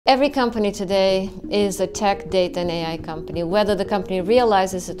Every company today is a tech, data, and AI company. Whether the company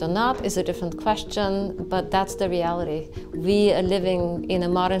realizes it or not is a different question, but that's the reality. We are living in a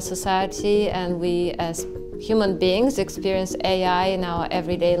modern society, and we as human beings experience AI in our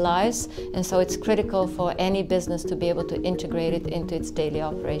everyday lives, and so it's critical for any business to be able to integrate it into its daily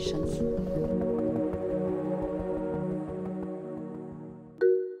operations.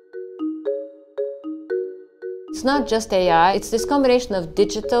 It's not just AI, it's this combination of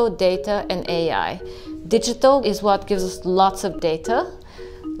digital, data, and AI. Digital is what gives us lots of data.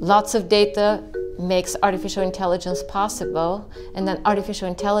 Lots of data makes artificial intelligence possible, and then artificial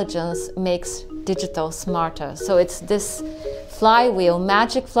intelligence makes digital smarter. So it's this flywheel,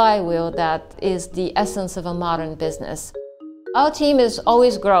 magic flywheel, that is the essence of a modern business. Our team is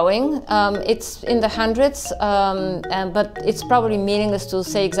always growing. It's in the hundreds, but it's probably meaningless to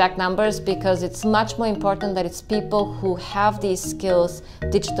say exact numbers because it's much more important that it's people who have these skills,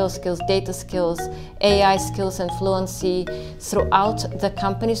 digital skills, data skills, AI skills and fluency throughout the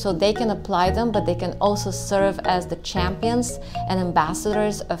company so they can apply them, but they can also serve as the champions and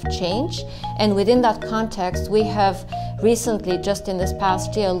ambassadors of change. And within that context, we have recently, just in this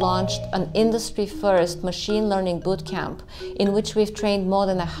past year, launched an industry-first machine learning bootcamp in which we've trained more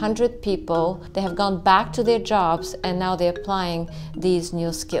than 100 people. They have gone back to their jobs and now they're applying these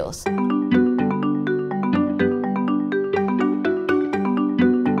new skills.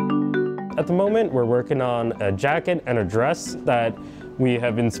 At the moment, we're working on a jacket and a dress that we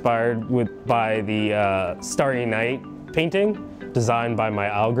have inspired by the Starry Night painting designed by my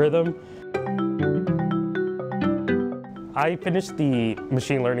algorithm. I finished the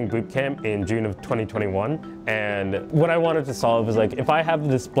machine learning bootcamp in June of 2021, and what I wanted to solve was like, if I have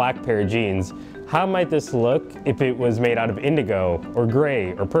this black pair of jeans, how might this look if it was made out of indigo or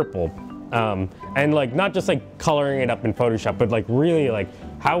gray or purple? And like not just like coloring it up in Photoshop, but like really like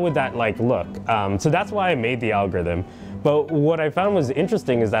how would that like look? So that's why I made the algorithm. But what I found was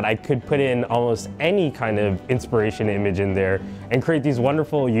interesting is that I could put in almost any kind of inspiration image in there and create these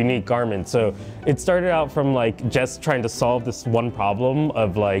wonderful, unique garments. So it started out from like just trying to solve this one problem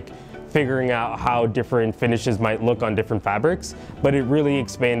of like figuring out how different finishes might look on different fabrics, but it really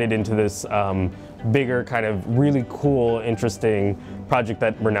expanded into this bigger kind of really cool, interesting project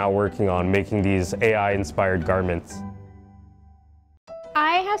that we're now working on, making these AI-inspired garments.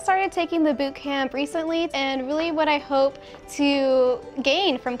 I have started taking the boot camp recently, and really what I hope to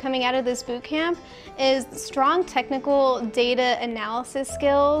gain from coming out of this boot camp is strong technical data analysis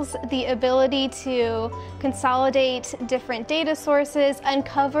skills, the ability to consolidate different data sources,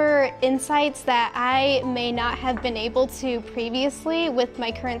 uncover insights that I may not have been able to previously with my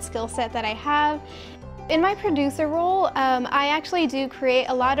current skill set that I have. In my producer role, I actually do create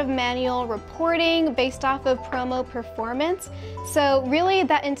a lot of manual reporting based off of promo performance. So really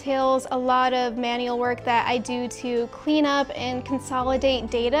that entails a lot of manual work that I do to clean up and consolidate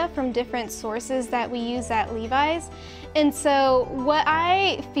data from different sources that we use at Levi's. And so what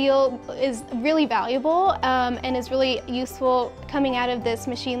I feel is really valuable and is really useful coming out of this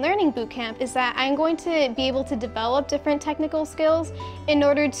machine learning bootcamp is that I'm going to be able to develop different technical skills in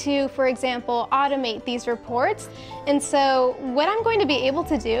order to, for example, automate these reports. And so what I'm going to be able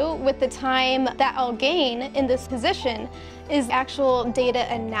to do with the time that I'll gain in this position is actual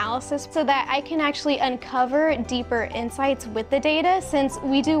data analysis so that I can actually uncover deeper insights with the data, since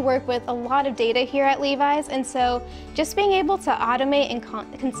we do work with a lot of data here at Levi's, and so just being able to automate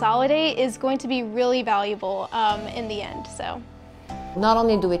and consolidate is going to be really valuable in the end. So, not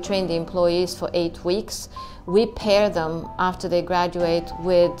only do we train the employees for 8 weeks, we pair them after they graduate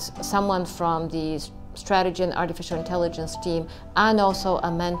with someone from the strategy and artificial intelligence team and also a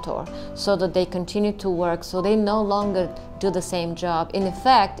mentor so that they continue to work, so they no longer do the same job. In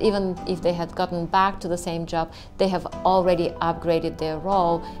effect, even if they had gotten back to the same job, they have already upgraded their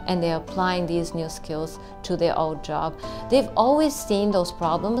role and they're applying these new skills to their old job. They've always seen those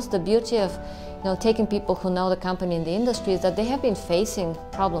problems. The beauty of taking people who know the company and the industry is that they have been facing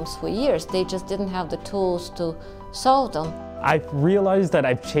problems for years. They just didn't have the tools to solve them. I've realized that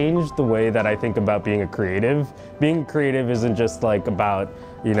I've changed the way that I think about being a creative. Being creative isn't just like about,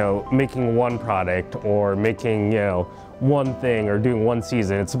 making one product or making, one thing or doing one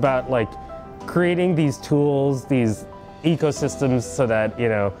season. It's about like creating these tools, these ecosystems so that,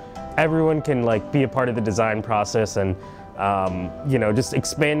 everyone can like be a part of the design process and, just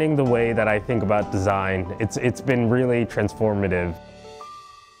expanding the way that I think about design. It's been really transformative.